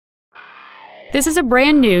This is a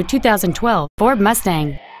brand new 2012 Ford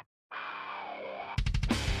Mustang.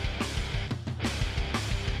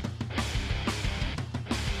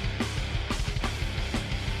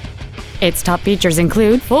 Its top features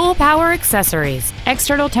include full power accessories,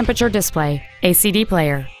 external temperature display, a CD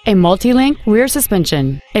player, a multi-link rear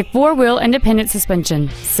suspension, a 4-wheel independent suspension,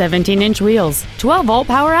 17-inch wheels, 12-volt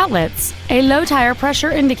power outlets, a low tire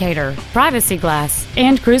pressure indicator, privacy glass,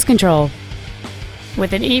 and cruise control.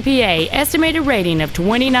 With an EPA estimated rating of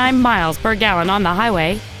 29 miles per gallon on the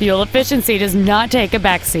highway, fuel efficiency does not take a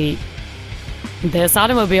backseat. This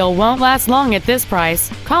automobile won't last long at this price.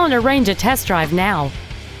 Call and arrange a test drive now.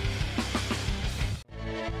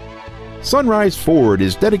 Sunrise Ford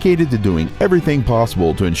is dedicated to doing everything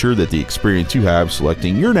possible to ensure that the experience you have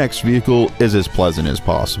selecting your next vehicle is as pleasant as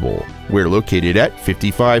possible. We're located at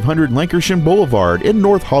 5500 Lankershim Boulevard in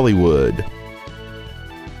North Hollywood.